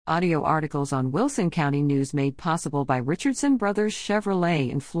Audio articles on Wilson County News made possible by Richardson Brothers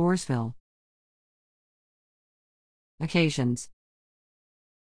Chevrolet in Floresville. Occasions.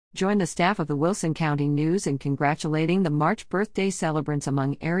 Join the staff of the Wilson County News in congratulating the March birthday celebrants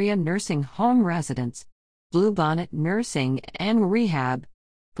among area nursing home residents. Bluebonnet Nursing and Rehab.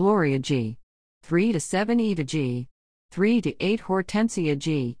 Gloria G. 3 to 7 Eva G. 3 to 8 Hortensia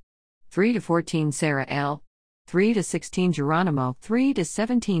G. 3 to 14 Sarah L. 3 to 16 Geronimo. 3 to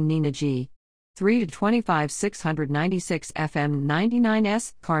 17 Nina G. 3 to 25 696 FM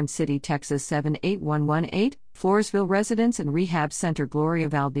 99S, Karnes City, Texas 78118, Floresville Residence and Rehab Center Gloria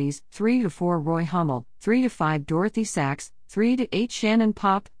Valdez. 3 to 4 Roy Hummel. 3 to 5 Dorothy Sachs. 3 to 8 Shannon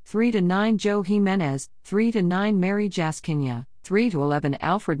Pop. 3 to 9 Joe Jimenez. 3 to 9 Mary Jaskinia. 3 to 11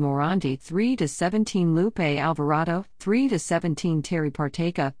 Alfred Morandi. 3 to 17 Lupe Alvarado. 3 to 17 Terry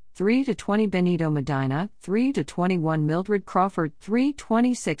Parteca. 3 to 20 Benito Medina. 3 to 21 Mildred Crawford. 3 to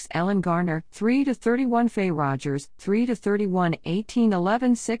 26 Ellen Garner. 3 to 31 Faye Rogers. 3 to 31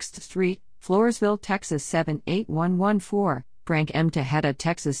 1811 6th Street, Floresville, Texas 78114. Frank M. Tejeda,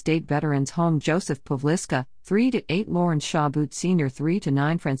 Texas State Veterans Home Joseph Pavliska. 3 to 8 Lawrence Shaw Boot Sr. 3 to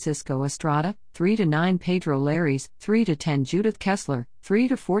 9 Francisco Estrada. 3 to 9 Pedro Lares. 3 to 10 Judith Kessler. 3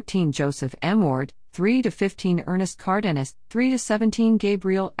 to 14 Joseph M. Ward. 3 to 15 Ernest Cardenas. 3 to 17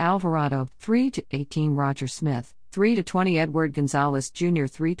 Gabriel Alvarado. 3 to 18 Roger Smith. 3 to 20 Edward Gonzalez Jr.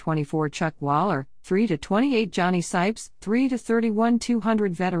 3 to 24 Chuck Waller. 3 to 28 Johnny Sipes. 3 to 31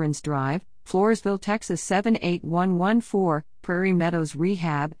 200 Veterans Drive, Floresville, Texas 78114, Prairie Meadows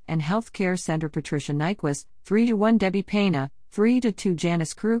Rehab and Healthcare Center Patricia Nyquist. 3 to 1 Debbie Pena. 3 to 2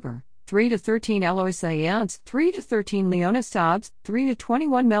 Janice Kruger. 3 to 13 Eloise Ayance. 3 to 13 Leona Stobbs. 3 to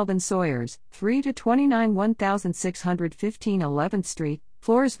 21 Melvin Sawyers. 3 to 29 1615 11th Street,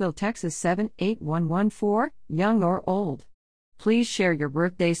 Floresville, Texas 78114, young or old. Please share your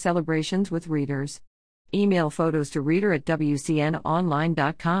birthday celebrations with readers. Email photos to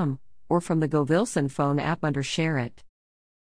reader@wcnonline.com or from the GoVilson phone app under Share It.